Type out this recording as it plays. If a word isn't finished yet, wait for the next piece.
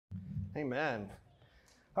Amen.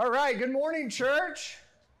 All right, good morning, church.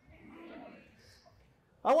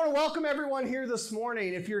 I want to welcome everyone here this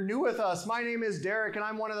morning. If you're new with us, my name is Derek, and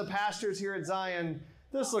I'm one of the pastors here at Zion.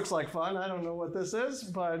 This looks like fun. I don't know what this is,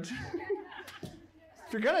 but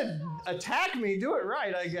if you're going to attack me, do it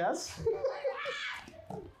right, I guess.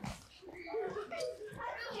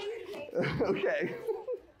 Okay.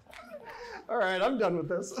 All right, I'm done with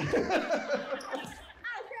this.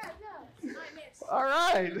 All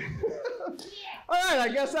right. All right, I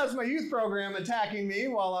guess that's my youth program attacking me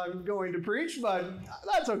while I'm going to preach, but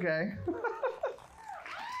that's okay.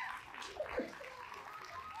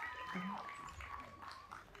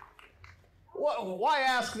 Why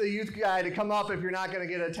ask the youth guy to come up if you're not going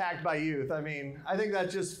to get attacked by youth? I mean, I think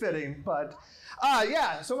that's just fitting. But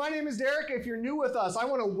so my name is Derek. If you're new with us, I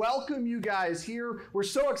want to welcome you guys here. We're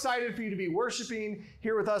so excited for you to be worshiping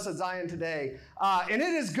here with us at Zion today. And it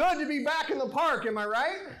is good to be back in the park, am I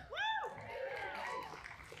right?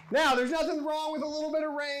 Now, there's nothing wrong with a little bit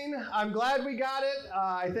of rain. I'm glad we got it.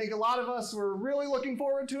 I think a lot of us were really looking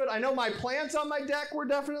forward to it. I know my plants on my deck were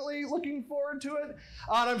definitely looking forward to it.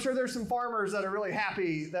 And I'm sure there's some farmers that are really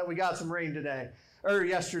happy that we got some rain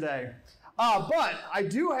yesterday. But I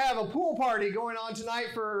do have a pool party going on tonight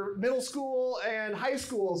for middle school and high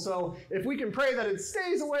school. So if we can pray that it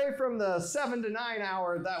stays away from the 7 to 9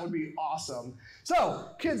 hour, that would be awesome. So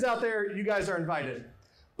kids out there, you guys are invited.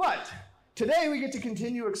 But today we get to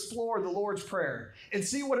continue to explore the Lord's Prayer and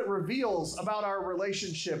see what it reveals about our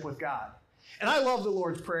relationship with God. And I love the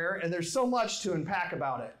Lord's Prayer, and there's so much to unpack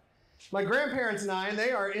about it. My grandparents and I,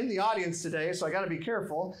 they are in the audience today, so I got to be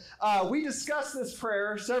careful. We discussed this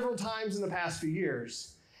prayer several times in the past few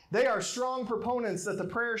years. They are strong proponents that the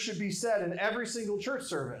prayer should be said in every single church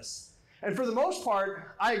service. And for the most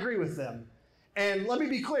part, I agree with them. And let me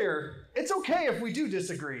be clear, it's okay if we do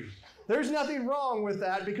disagree. There's nothing wrong with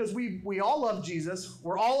that because we all love Jesus.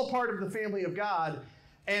 We're all a part of the family of God.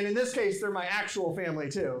 And in this case, they're my actual family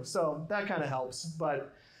too. So that kind of helps.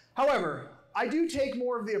 But however, I do take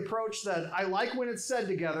more of the approach that I like when it's said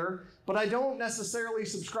together, but I don't necessarily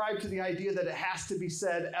subscribe to the idea that it has to be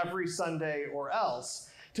said every Sunday or else.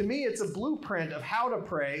 To me, it's a blueprint of how to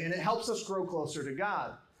pray, and it helps us grow closer to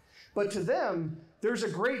God. But to them, there's a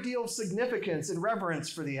great deal of significance and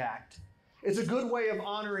reverence for the act. It's a good way of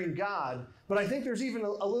honoring God, but I think there's even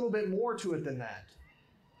a little bit more to it than that.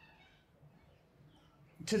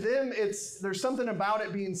 To them, there's something about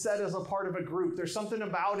it being said as a part of a group. There's something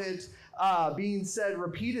about it being said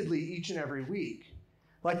repeatedly each and every week.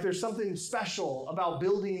 Like there's something special about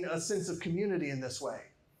building a sense of community in this way.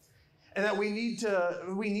 And that we need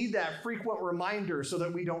that frequent reminder so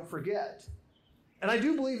that we don't forget. And I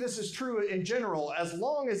do believe this is true in general, as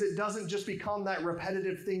long as it doesn't just become that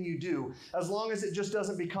repetitive thing you do, as long as it just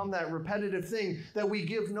doesn't become that repetitive thing that we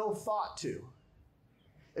give no thought to.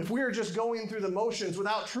 If we are just going through the motions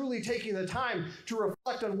without truly taking the time to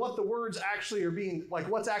reflect on what the words actually are being, like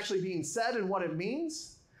what's actually being said and what it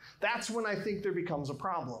means, that's when I think there becomes a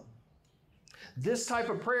problem. This type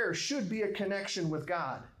of prayer should be a connection with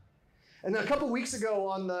God. And a couple weeks ago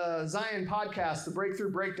on the Zion podcast, the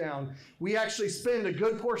Breakthrough Breakdown, we actually spend a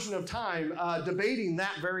good portion of time debating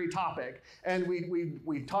that very topic. And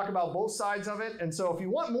we talk about both sides of it. And so if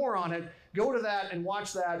you want more on it, go to that and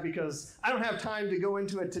watch that because I don't have time to go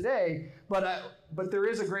into it today. But there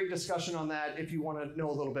is a great discussion on that if you want to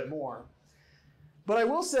know a little bit more. But I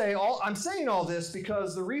will say, I'm saying all this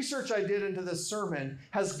because the research I did into this sermon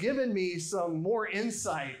has given me some more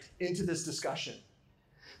insight into this discussion.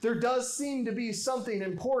 There does seem to be something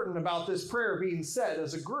important about this prayer being said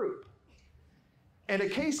as a group. And a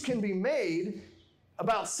case can be made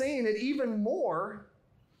about saying it even more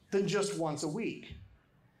than just once a week.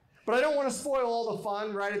 But I don't want to spoil all the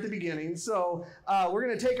fun right at the beginning. So we're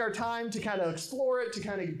going to take our time to kind of explore it, to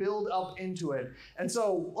kind of build up into it. And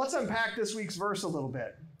so let's unpack this week's verse a little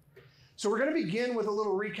bit. So we're going to begin with a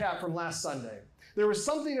little recap from last Sunday. There was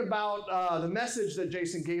something about the message that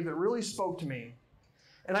Jason gave that really spoke to me.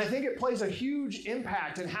 And I think it plays a huge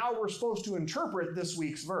impact in how we're supposed to interpret this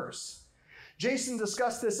week's verse. Jason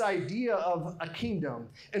discussed this idea of a kingdom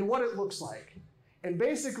and what it looks like. And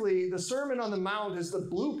basically, the Sermon on the Mount is the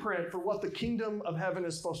blueprint for what the kingdom of heaven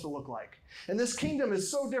is supposed to look like. And this kingdom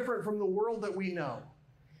is so different from the world that we know.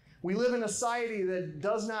 We live in a society that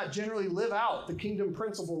does not generally live out the kingdom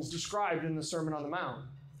principles described in the Sermon on the Mount.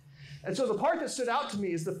 And so the part that stood out to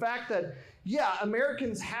me is the fact that,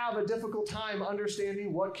 Americans have a difficult time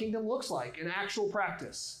understanding what kingdom looks like in actual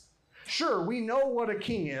practice. Sure, we know what a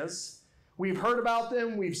king is. We've heard about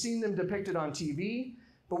them. We've seen them depicted on TV.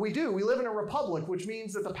 But we live in a republic, which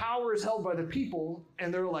means that the power is held by the people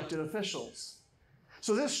and their elected officials.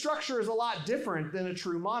 So this structure is a lot different than a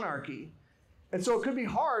true monarchy. And so it could be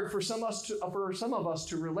hard for some of us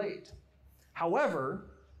to relate. However,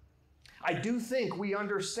 I do think we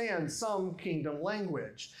understand some kingdom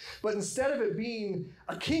language. But instead of it being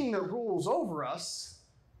a king that rules over us,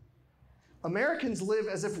 Americans live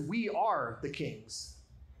as if we are the kings.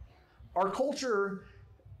 Our culture,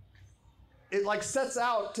 it like sets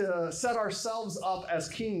out to set ourselves up as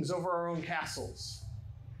kings over our own castles.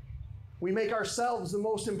 We make ourselves the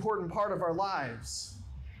most important part of our lives.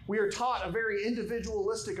 We are taught a very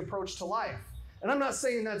individualistic approach to life. And I'm not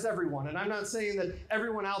saying that's everyone, and I'm not saying that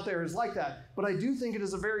everyone out there is like that, but I do think it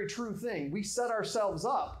is a very true thing. We set ourselves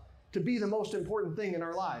up to be the most important thing in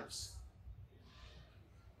our lives.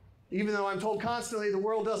 Even though I'm told constantly the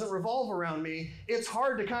world doesn't revolve around me, it's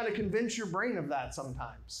hard to kind of convince your brain of that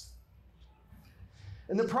sometimes.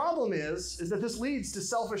 And the problem is that this leads to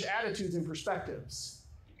selfish attitudes and perspectives.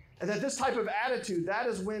 And that this type of attitude, that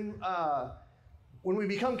is when we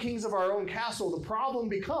become kings of our own castle, the problem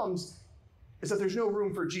becomes is that there's no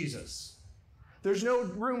room for Jesus. There's no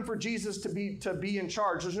room for Jesus to be in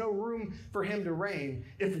charge. There's no room for him to reign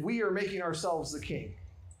if we are making ourselves the king.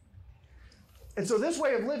 And so this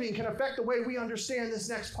way of living can affect the way we understand this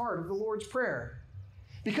next part of the Lord's Prayer.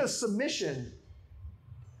 Because submission,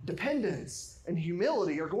 dependence, and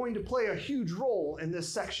humility are going to play a huge role in this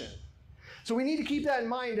section. So we need to keep that in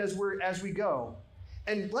mind as we go.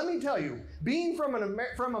 And let me tell you, being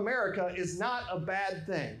from America is not a bad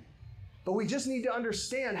thing. But we just need to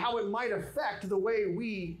understand how it might affect the way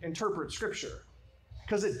we interpret Scripture.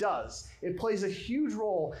 Because it does. It plays a huge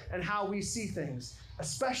role in how we see things,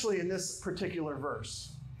 especially in this particular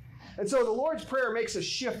verse. And so the Lord's Prayer makes a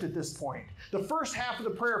shift at this point. The first half of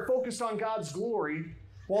the prayer focused on God's glory,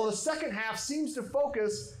 while the second half seems to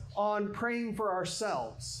focus on praying for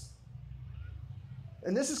ourselves.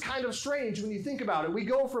 And this is kind of strange when you think about it. We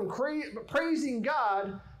go from praising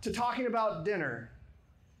God to talking about dinner.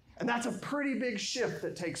 And that's a pretty big shift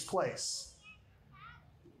that takes place.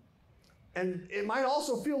 And it might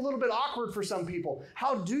also feel a little bit awkward for some people.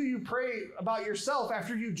 How do you pray about yourself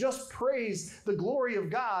after you just praised the glory of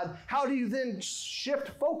God? How do you then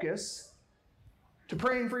shift focus to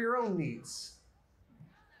praying for your own needs?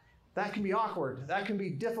 That can be awkward. That can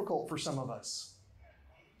be difficult for some of us.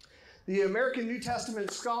 The American New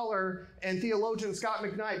Testament scholar and theologian Scott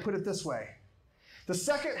McKnight put it this way. The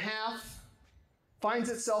second half finds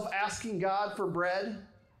itself asking God for bread,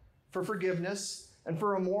 for forgiveness, and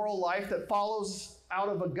for a moral life that follows out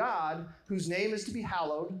of a God whose name is to be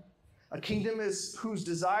hallowed, a kingdom whose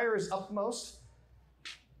desire is upmost,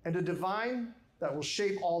 and a divine that will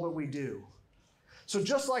shape all that we do. So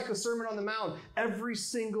just like the Sermon on the Mount, every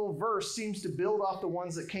single verse seems to build off the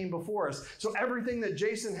ones that came before us. So everything that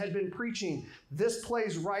Jason had been preaching, this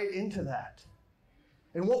plays right into that.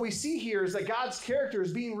 And what we see here is that God's character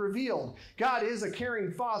is being revealed. God is a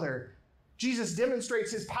caring Father. Jesus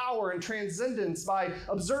demonstrates his power and transcendence by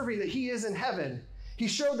observing that he is in heaven. He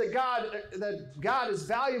showed that God is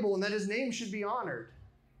valuable and that his name should be honored.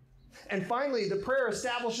 And finally, the prayer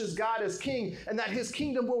establishes God as king and that his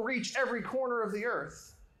kingdom will reach every corner of the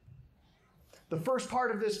earth. The first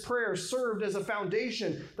part of this prayer served as a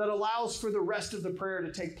foundation that allows for the rest of the prayer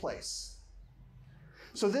to take place.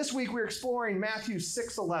 So this week we're exploring Matthew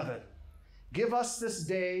 6:11. Give us this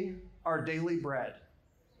day our daily bread.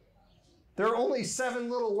 There are only 7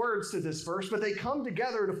 little words to this verse, but they come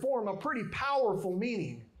together to form a pretty powerful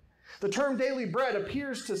meaning. The term daily bread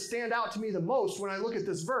appears to stand out to me the most when I look at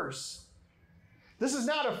this verse. This is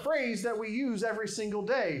not a phrase that we use every single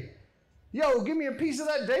day. Yo, give me a piece of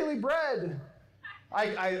that daily bread.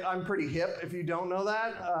 I'm pretty hip if you don't know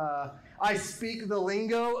that. I speak the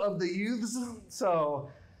lingo of the youths,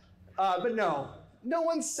 but no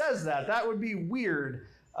one says that. That would be weird.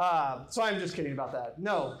 So I'm just kidding about that.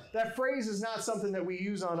 No, that phrase is not something that we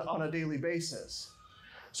use on a daily basis.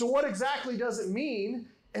 So what exactly does it mean,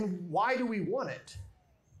 and why do we want it?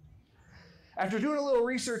 After doing a little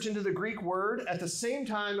research into the Greek word, at the same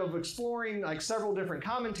time of exploring several different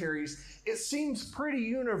commentaries, it seems pretty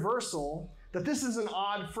universal that this is an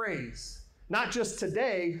odd phrase. Not just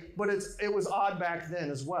today, but it was odd back then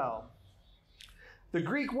as well. The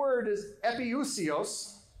Greek word is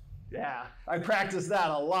epiousios. Yeah, I practiced that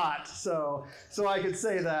a lot, so I could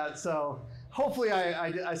say that. So hopefully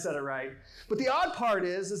I said it right. But the odd part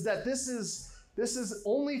is that this is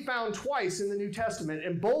only found twice in the New Testament,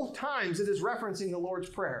 and both times it is referencing the Lord's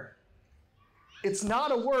Prayer. It's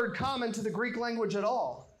not a word common to the Greek language at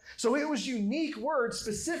all. So it was unique word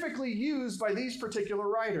specifically used by these particular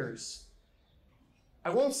writers. I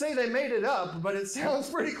won't say they made it up, but it sounds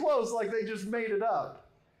pretty close like they just made it up.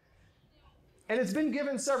 And it's been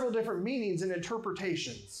given several different meanings and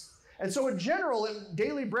interpretations. And so in general,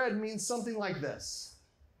 daily bread means something like this.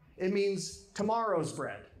 It means tomorrow's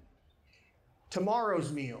bread,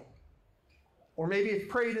 tomorrow's meal. Or maybe if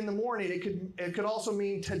prayed in the morning, it could also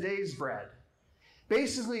mean today's bread.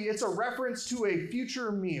 Basically, it's a reference to a future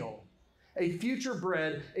meal, a future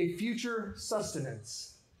bread, a future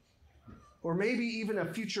sustenance, or maybe even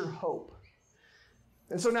a future hope.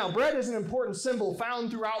 And so now bread is an important symbol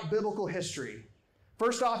found throughout biblical history.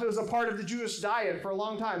 First off, it was a part of the Jewish diet for a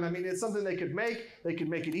long time. I mean, it's something they could make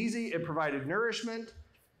it easy, it provided nourishment.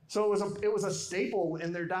 So it was a staple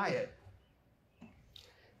in their diet.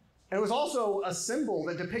 And it was also a symbol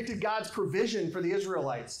that depicted God's provision for the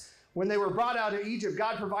Israelites. When they were brought out of Egypt,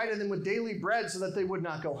 God provided them with daily bread so that they would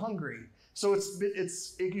not go hungry. So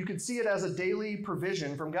you could see it as a daily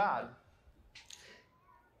provision from God.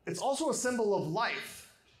 It's also a symbol of life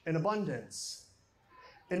and abundance.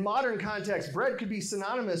 In modern context, bread could be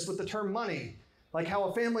synonymous with the term money, like how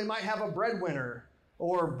a family might have a breadwinner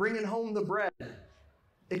or bringing home the bread.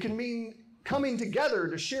 It can mean coming together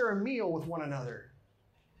to share a meal with one another.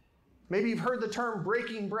 Maybe you've heard the term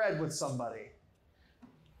breaking bread with somebody.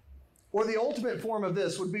 Or the ultimate form of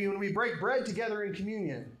this would be when we break bread together in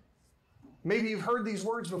communion. Maybe you've heard these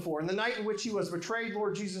words before. In the night in which he was betrayed,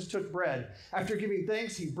 Lord Jesus took bread. After giving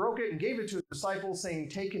thanks, he broke it and gave it to his disciples, saying,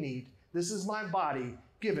 "Take and eat. This is my body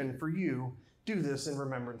given for you. Do this in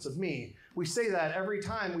remembrance of me." We say that every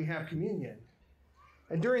time we have communion.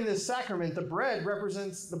 And during this sacrament, the bread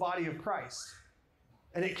represents the body of Christ.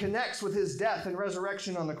 And it connects with his death and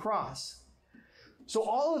resurrection on the cross. So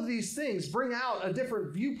all of these things bring out a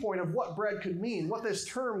different viewpoint of what bread could mean, what this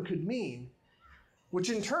term could mean, which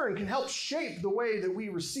in turn can help shape the way that we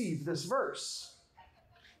receive this verse.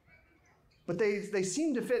 But they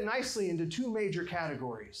seem to fit nicely into two major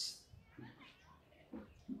categories.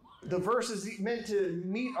 The verse is meant to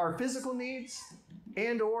meet our physical needs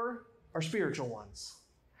and or our spiritual ones.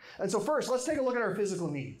 And so first, let's take a look at our physical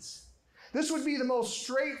needs. This would be the most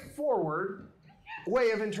straightforward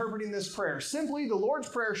way of interpreting this prayer. Simply, the Lord's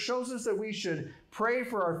Prayer shows us that we should pray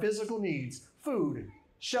for our physical needs: food,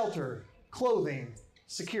 shelter, clothing,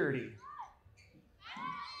 security.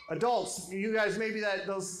 Adults, you guys, maybe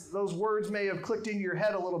those words may have clicked into your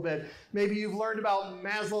head a little bit. Maybe you've learned about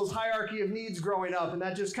Maslow's hierarchy of needs growing up, and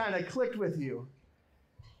that just kind of clicked with you.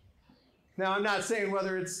 Now, I'm not saying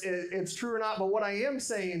whether it's true or not, but what I am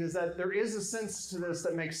saying is that there is a sense to this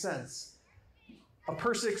that makes sense. A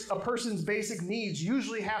person's basic needs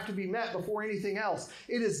usually have to be met before anything else.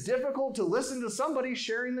 It is difficult to listen to somebody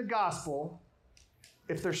sharing the gospel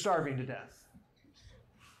if they're starving to death.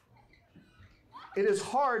 It is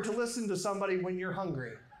hard to listen to somebody when you're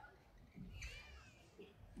hungry.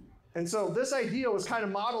 And so this idea was kind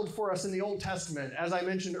of modeled for us in the Old Testament. As I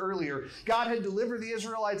mentioned earlier, God had delivered the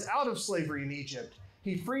Israelites out of slavery in Egypt.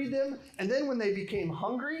 He freed them, and then when they became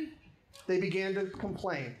hungry, they began to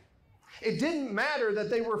complain. It didn't matter that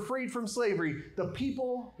they were freed from slavery. The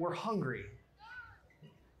people were hungry.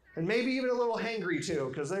 And maybe even a little hangry too,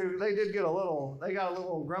 because they got a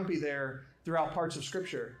little grumpy there throughout parts of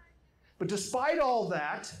Scripture. But despite all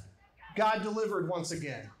that, God delivered once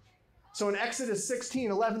again. So in Exodus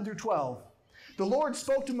 16, 11 through 12, the Lord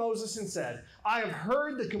spoke to Moses and said, "I have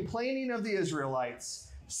heard the complaining of the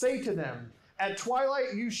Israelites. Say to them, at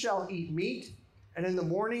twilight you shall eat meat, and in the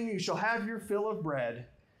morning you shall have your fill of bread.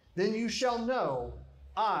 Then you shall know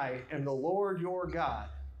I am the Lord your God."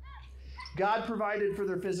 God provided for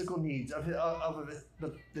their physical needs, of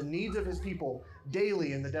the needs of his people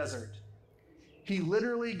daily in the desert. He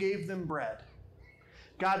literally gave them bread.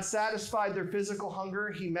 God satisfied their physical hunger.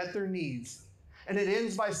 He met their needs. And it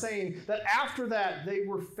ends by saying that after they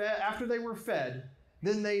were fed,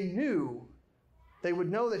 then they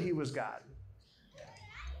would know that he was God.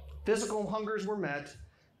 Physical hungers were met,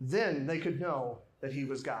 then they could know that he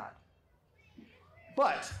was God.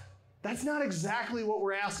 But that's not exactly what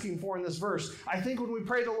we're asking for in this verse. I think when we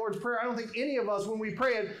pray the Lord's Prayer, I don't think any of us, when we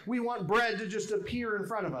pray it, we want bread to just appear in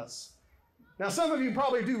front of us. Now, some of you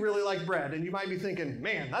probably do really like bread, and you might be thinking,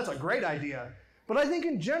 man, that's a great idea. But I think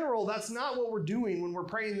in general, that's not what we're doing when we're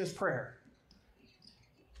praying this prayer.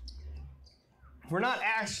 We're not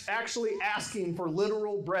actually asking for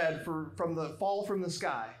literal bread from the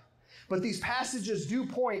sky. But these passages do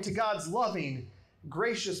point to God's loving,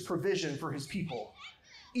 gracious provision for his people,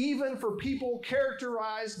 even for people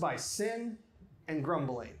characterized by sin and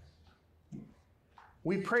grumbling.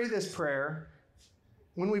 When we pray this prayer,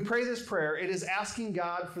 it is asking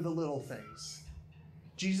God for the little things.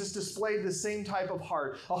 Jesus displayed the same type of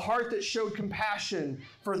heart, a heart that showed compassion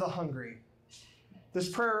for the hungry. This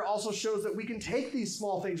prayer also shows that we can take these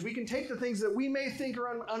small things. We can take the things that we may think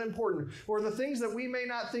are unimportant, or the things that we may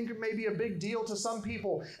not think may be a big deal to some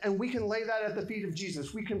people, and we can lay that at the feet of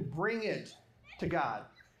Jesus. We can bring it to God.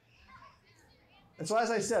 And so,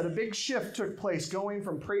 as I said, a big shift took place going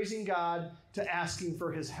from praising God to asking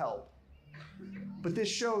for his help. But this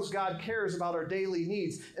shows God cares about our daily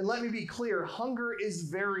needs. And let me be clear, hunger is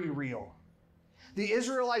very real. The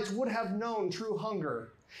Israelites would have known true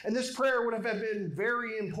hunger, and this prayer would have been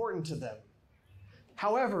very important to them.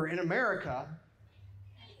 However, in America,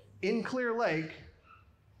 in Clear Lake,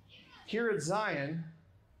 here at Zion,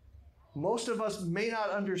 most of us may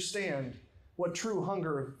not understand what true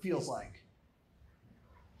hunger feels like.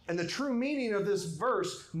 And the true meaning of this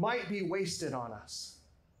verse might be wasted on us.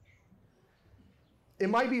 It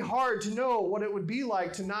might be hard to know what it would be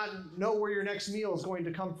like to not know where your next meal is going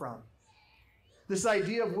to come from. This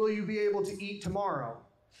idea of will you be able to eat tomorrow?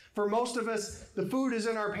 For most of us, the food is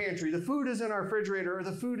in our pantry, the food is in our refrigerator, or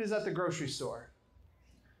the food is at the grocery store.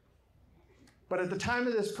 But at the time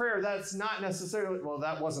of this prayer, that's not necessarily, well,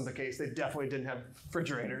 that wasn't the case. They definitely didn't have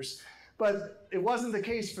refrigerators. But it wasn't the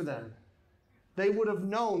case for them. They would have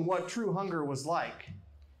known what true hunger was like.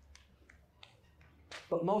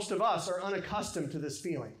 But most of us are unaccustomed to this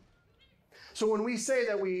feeling. So when we say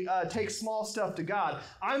that we take small stuff to God,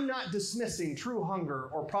 I'm not dismissing true hunger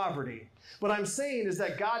or poverty. What I'm saying is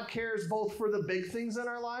that God cares both for the big things in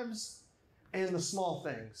our lives and the small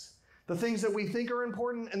things. The things that we think are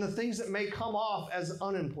important and the things that may come off as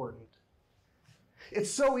unimportant.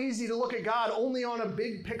 It's so easy to look at God only on a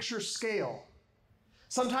big picture scale.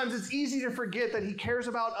 Sometimes it's easy to forget that he cares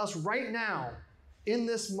about us right now, in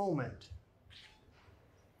this moment.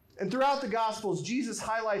 And throughout the Gospels, Jesus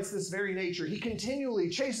highlights this very nature. He continually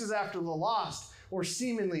chases after the lost or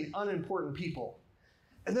seemingly unimportant people.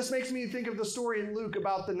 And this makes me think of the story in Luke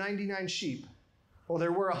about the 99 sheep. Well,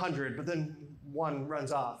 there were 100, but then one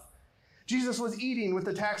runs off. Jesus was eating with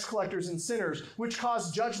the tax collectors and sinners, which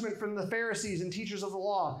caused judgment from the Pharisees and teachers of the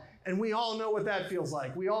law. And we all know what that feels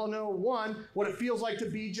like. We all know, one, what it feels like to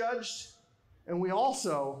be judged, and we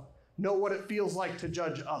also know what it feels like to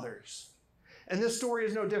judge others. And this story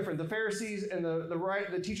is no different. The Pharisees and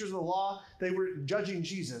the teachers of the law, they were judging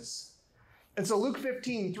Jesus. And so Luke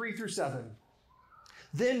 15, 3-7.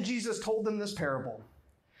 Then Jesus told them this parable.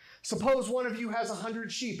 Suppose one of you has 100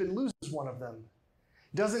 sheep and loses one of them.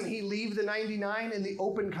 Doesn't he leave the 99 in the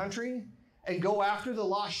open country and go after the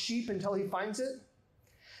lost sheep until he finds it?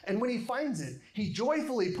 And when he finds it, he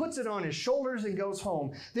joyfully puts it on his shoulders and goes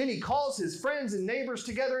home. Then he calls his friends and neighbors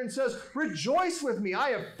together and says, "Rejoice with me, I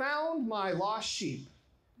have found my lost sheep."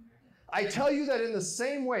 I tell you that in the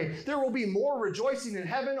same way, there will be more rejoicing in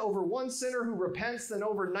heaven over one sinner who repents than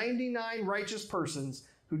over 99 righteous persons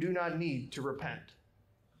who do not need to repent.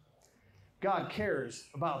 God cares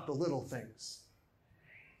about the little things.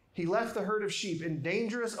 He left the herd of sheep in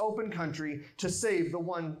dangerous open country to save the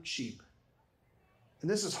one sheep. And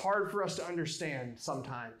this is hard for us to understand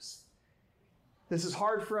sometimes. This is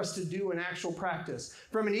hard for us to do in actual practice.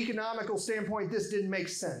 From an economical standpoint, this didn't make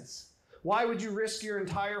sense. Why would you risk your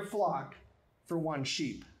entire flock for one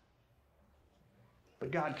sheep?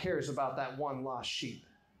 But God cares about that one lost sheep,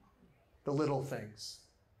 the little things.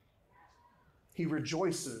 He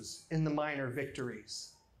rejoices in the minor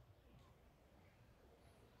victories.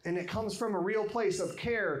 And it comes from a real place of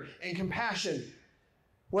care and compassion.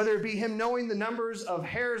 Whether it be him knowing the numbers of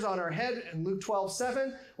hairs on our head in Luke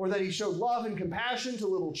 12:7, or that he showed love and compassion to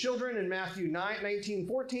little children in Matthew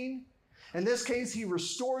 19:14. In this case, he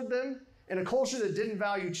restored them. In a culture that didn't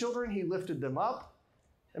value children, he lifted them up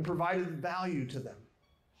and provided value to them.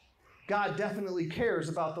 God definitely cares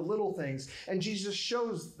about the little things, and Jesus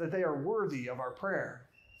shows that they are worthy of our prayer.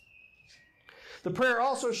 The prayer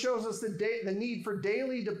also shows us the need for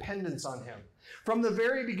daily dependence on him. From the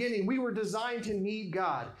very beginning, we were designed to need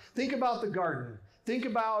God. Think about the garden. Think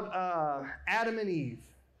about Adam and Eve.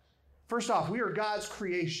 First off, we are God's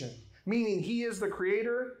creation, meaning he is the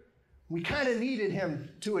creator. We kind of needed him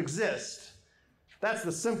to exist. That's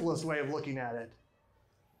the simplest way of looking at it.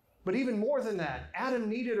 But even more than that, Adam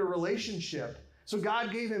needed a relationship, so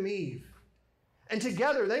God gave him Eve. And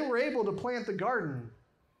together, they were able to plant the garden,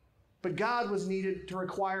 but God was needed to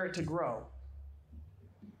require it to grow.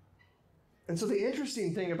 And so the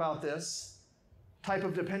interesting thing about this type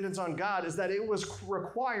of dependence on God is that it was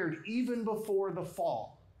required even before the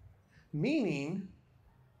fall, meaning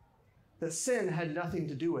that sin had nothing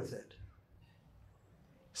to do with it.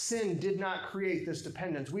 Sin did not create this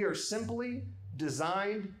dependence. We are simply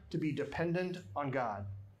designed to be dependent on God.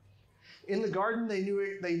 In the garden, they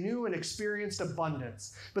knew and experienced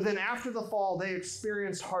abundance. But then after the fall, they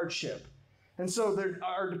experienced hardship. And so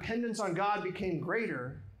our dependence on God became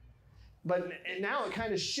greater, but now it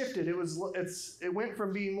kind of shifted. It went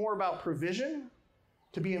from being more about provision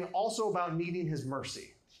to being also about needing his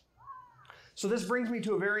mercy. So this brings me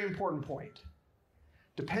to a very important point.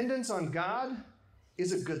 Dependence on God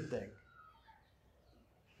is a good thing.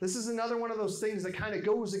 This is another one of those things that kind of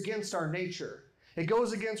goes against our nature. It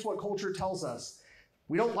goes against what culture tells us.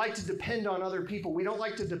 We don't like to depend on other people. We don't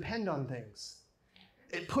like to depend on things.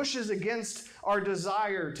 It pushes against our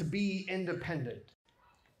desire to be independent,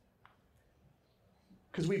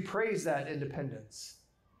 because we praise that independence.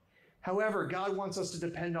 However, God wants us to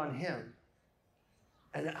depend on him.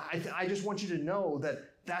 And I just want you to know that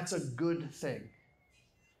that's a good thing.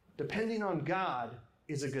 Depending on God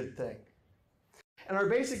is a good thing. And our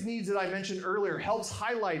basic needs that I mentioned earlier helps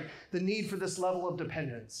highlight the need for this level of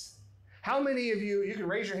dependence. How many of you can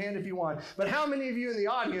raise your hand if you want, but how many of you in the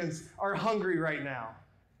audience are hungry right now?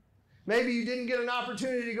 Maybe you didn't get an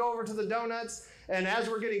opportunity to go over to the donuts, and as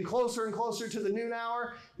we're getting closer and closer to the noon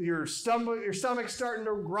hour, your stomach's starting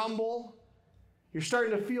to grumble. You're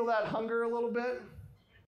starting to feel that hunger a little bit.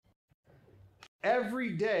 Every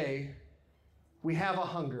day, we have a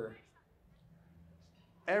hunger.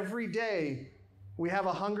 Every day, we have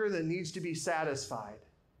a hunger that needs to be satisfied.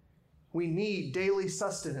 We need daily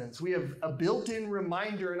sustenance. We have a built-in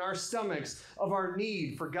reminder in our stomachs of our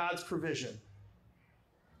need for God's provision.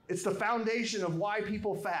 It's the foundation of why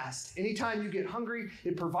people fast. Anytime you get hungry,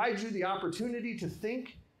 it provides you the opportunity to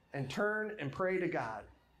think and turn and pray to God.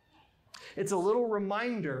 It's a little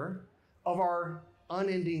reminder of our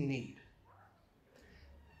unending need.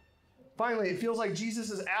 Finally, it feels like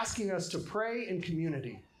Jesus is asking us to pray in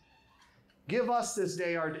community. Give us this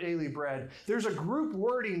day our daily bread. There's a group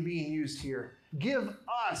wording being used here. Give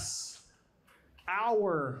us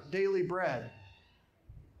our daily bread.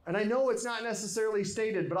 And I know it's not necessarily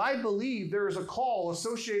stated, but I believe there is a call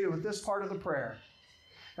associated with this part of the prayer.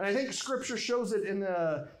 And I think Scripture shows it in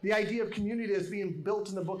the idea of community as being built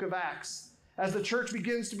in the book of Acts. As the church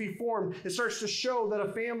begins to be formed, it starts to show that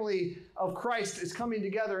a family of Christ is coming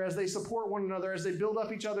together as they support one another, as they build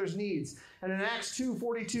up each other's needs. And in Acts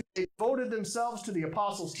 2:42, they devoted themselves to the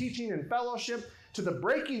apostles' teaching and fellowship, to the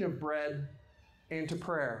breaking of bread, and to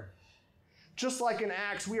prayer. Just like in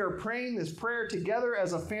Acts, we are praying this prayer together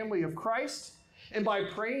as a family of Christ. And by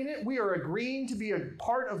praying it, we are agreeing to be a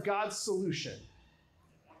part of God's solution.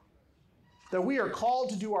 That we are called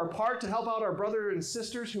to do our part to help out our brothers and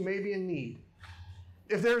sisters who may be in need.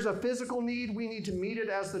 If there's a physical need, we need to meet it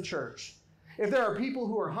as the church. If there are people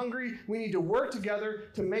who are hungry, we need to work together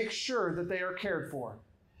to make sure that they are cared for.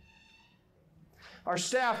 Our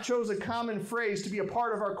staff chose a common phrase to be a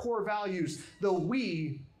part of our core values. The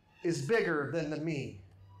we is bigger than the me.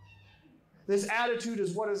 This attitude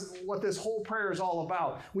is what this whole prayer is all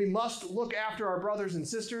about. We must look after our brothers and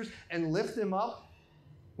sisters and lift them up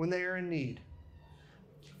when they are in need.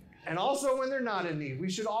 And also when they're not in need. We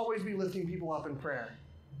should always be lifting people up in prayer.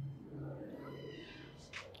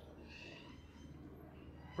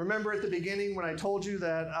 Remember at the beginning when I told you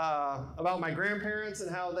that about my grandparents and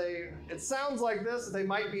how it sounds like this, they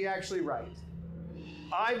might be actually right.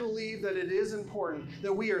 I believe that it is important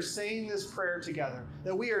that we are saying this prayer together,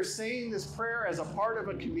 that we are saying this prayer as a part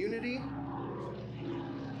of a community,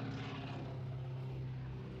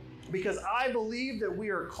 because I believe that we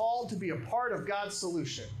are called to be a part of God's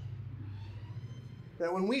solution.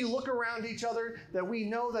 That when we look around each other, that we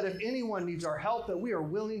know that if anyone needs our help, that we are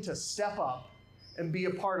willing to step up and be a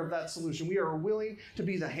part of that solution. We are willing to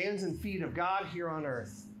be the hands and feet of God here on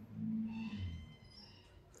earth.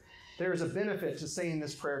 There is a benefit to saying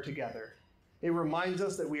this prayer together. It reminds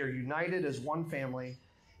us that we are united as one family.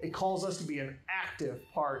 It calls us to be an active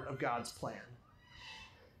part of God's plan.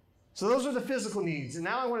 So those are the physical needs. And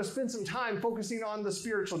now I want to spend some time focusing on the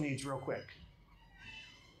spiritual needs real quick.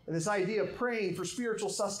 And this idea of praying for spiritual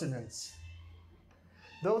sustenance.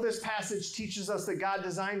 Though this passage teaches us that God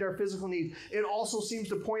designed our physical needs, it also seems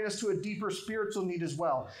to point us to a deeper spiritual need as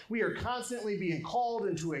well. We are constantly being called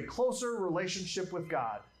into a closer relationship with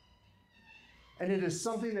God. And it is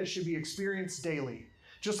something that should be experienced daily.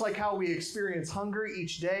 Just like how we experience hunger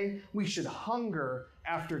each day, we should hunger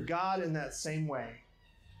after God in that same way.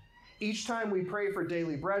 Each time we pray for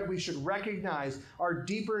daily bread, we should recognize our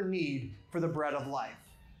deeper need for the bread of life.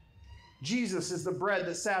 Jesus is the bread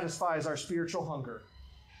that satisfies our spiritual hunger.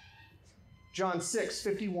 John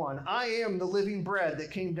 6:51, I am the living bread that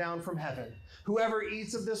came down from heaven. Whoever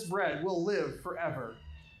eats of this bread will live forever.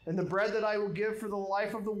 And the bread that I will give for the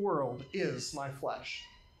life of the world is my flesh.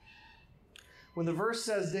 When the verse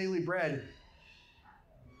says daily bread,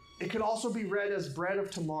 it could also be read as bread of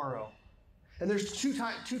tomorrow. And there's two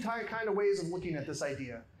kind of ways of looking at this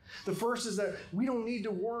idea. The first is that we don't need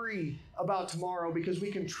to worry about tomorrow because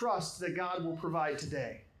we can trust that God will provide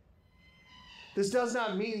today. This does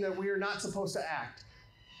not mean that we are not supposed to act.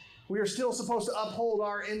 We are still supposed to uphold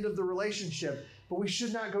our end of the relationship, but we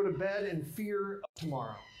should not go to bed in fear of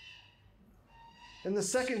tomorrow. And the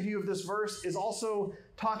second view of this verse is also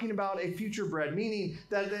talking about a future bread, meaning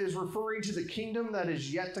that it is referring to the kingdom that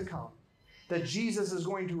is yet to come, that Jesus is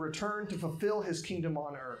going to return to fulfill his kingdom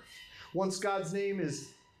on earth. Once God's name is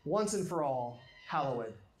once and for all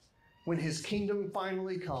hallowed, when his kingdom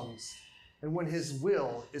finally comes, and when his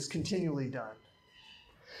will is continually done.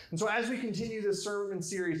 And so as we continue this sermon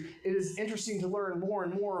series, it is interesting to learn more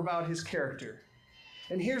and more about his character.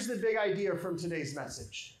 And here's the big idea from today's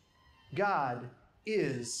message. God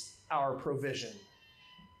is our provision.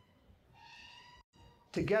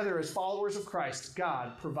 Together as followers of Christ,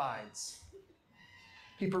 God provides.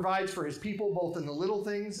 He provides for his people both in the little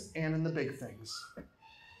things and in the big things.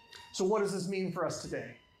 So what does this mean for us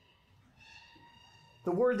today?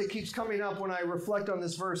 The word that keeps coming up when I reflect on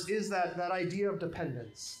this verse is that idea of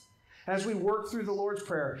dependence. As we work through the Lord's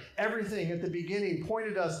Prayer, everything at the beginning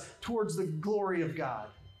pointed us towards the glory of God.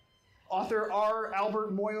 Author R.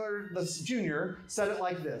 Albert Moeller Jr. said it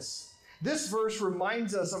like this. This verse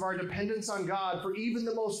reminds us of our dependence on God for even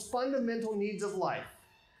the most fundamental needs of life.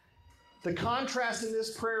 The contrast in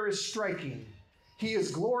this prayer is striking. He is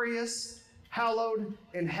glorious, hallowed,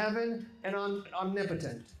 in heaven, and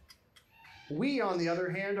omnipotent. We, on the other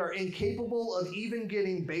hand, are incapable of even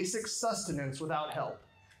getting basic sustenance without help.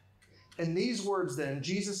 In these words, then,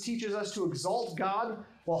 Jesus teaches us to exalt God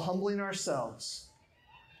while humbling ourselves.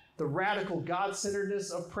 The radical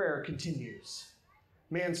God-centeredness of prayer continues.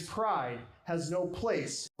 Man's pride has no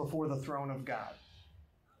place before the throne of God.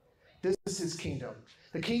 This is his kingdom,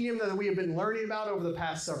 the kingdom that we have been learning about over the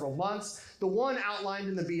past several months, the one outlined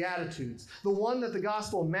in the Beatitudes, the one that the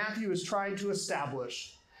Gospel of Matthew is trying to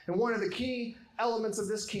establish. And one of the key elements of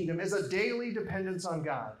this kingdom is a daily dependence on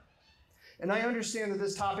God. And I understand that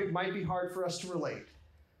this topic might be hard for us to relate.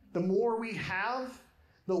 The more we have,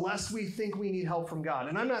 the less we think we need help from God.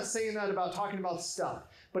 And I'm not saying that about talking about stuff,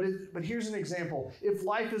 but here's an example. If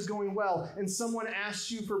life is going well and someone asks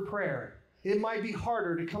you for prayer, it might be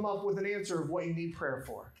harder to come up with an answer of what you need prayer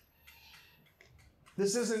for.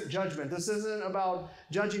 This isn't judgment. This isn't about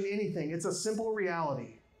judging anything. It's a simple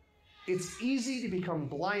reality. It's easy to become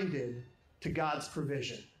blinded to God's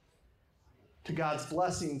provision, to God's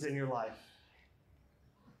blessings in your life.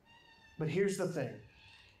 But here's the thing.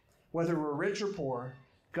 Whether we're rich or poor,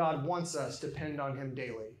 God wants us to depend on him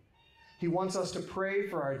daily. He wants us to pray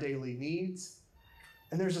for our daily needs.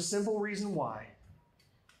 And there's a simple reason why.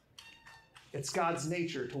 It's God's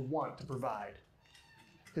nature to want to provide.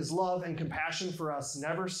 His love and compassion for us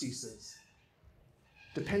never ceases.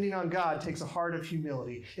 Depending on God takes a heart of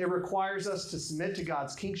humility. It requires us to submit to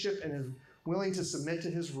God's kingship and is willing to submit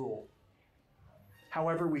to his rule.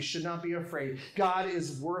 However, we should not be afraid. God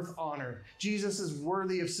is worth honor. Jesus is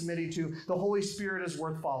worthy of submitting to. The Holy Spirit is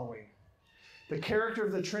worth following. The character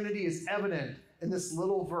of the Trinity is evident in this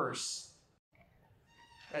little verse.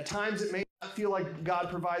 At times, it may not feel like God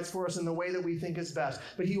provides for us in the way that we think is best,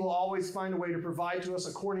 but he will always find a way to provide to us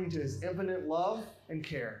according to his infinite love and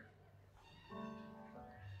care.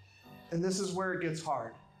 And this is where it gets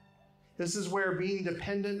hard. This is where being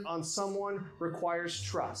dependent on someone requires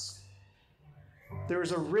trust. There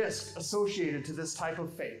is a risk associated to this type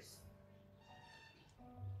of faith.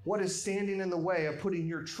 What is standing in the way of putting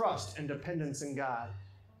your trust and dependence in God?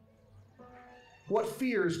 What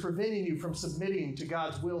fear is preventing you from submitting to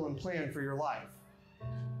God's will and plan for your life?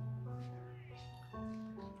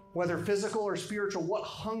 Whether physical or spiritual, what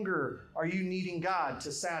hunger are you needing God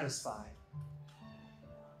to satisfy?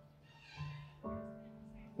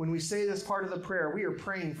 When we say this part of the prayer, we are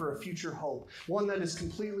praying for a future hope, one that is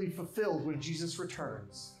completely fulfilled when Jesus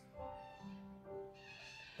returns.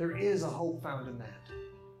 There is a hope found in that.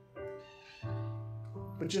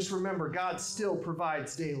 But just remember, God still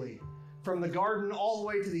provides daily. From the garden all the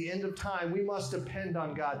way to the end of time, we must depend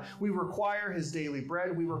on God. We require his daily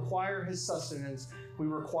bread. We require his sustenance. We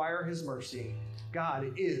require his mercy.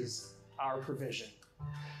 God is our provision.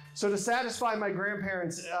 So to satisfy my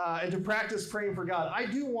grandparents and to practice praying for God, I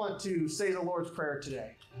do want to say the Lord's Prayer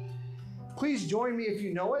today. Please join me if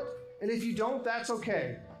you know it, and if you don't, that's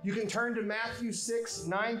okay. You can turn to Matthew 6,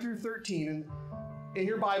 9 through 13 in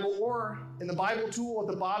your Bible or in the Bible tool at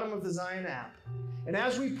the bottom of the Zion app. And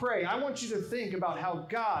as we pray, I want you to think about how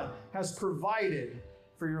God has provided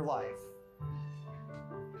for your life.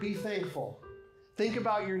 Be thankful. Think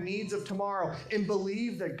about your needs of tomorrow and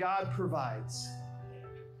believe that God provides.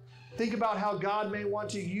 Think about how God may want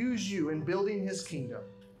to use you in building his kingdom.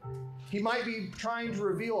 He might be trying to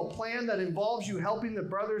reveal a plan that involves you helping the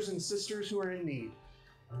brothers and sisters who are in need.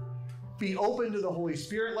 Be open to the Holy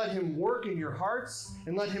Spirit. Let him work in your hearts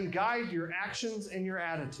and let him guide your actions and your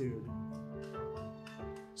attitude.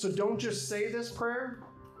 So don't just say this prayer,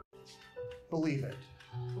 believe it.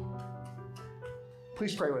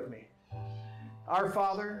 Please pray with me. Our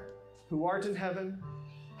Father, who art in heaven,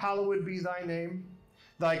 hallowed be thy name.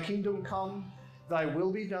 Thy kingdom come, thy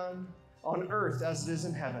will be done, on earth as it is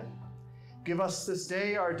in heaven. Give us this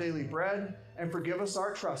day our daily bread, and forgive us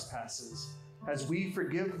our trespasses, as we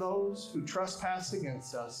forgive those who trespass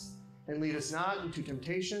against us. And lead us not into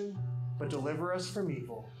temptation, but deliver us from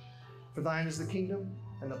evil. For thine is the kingdom,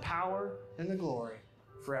 and the power, and the glory,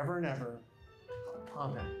 forever and ever.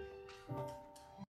 Amen.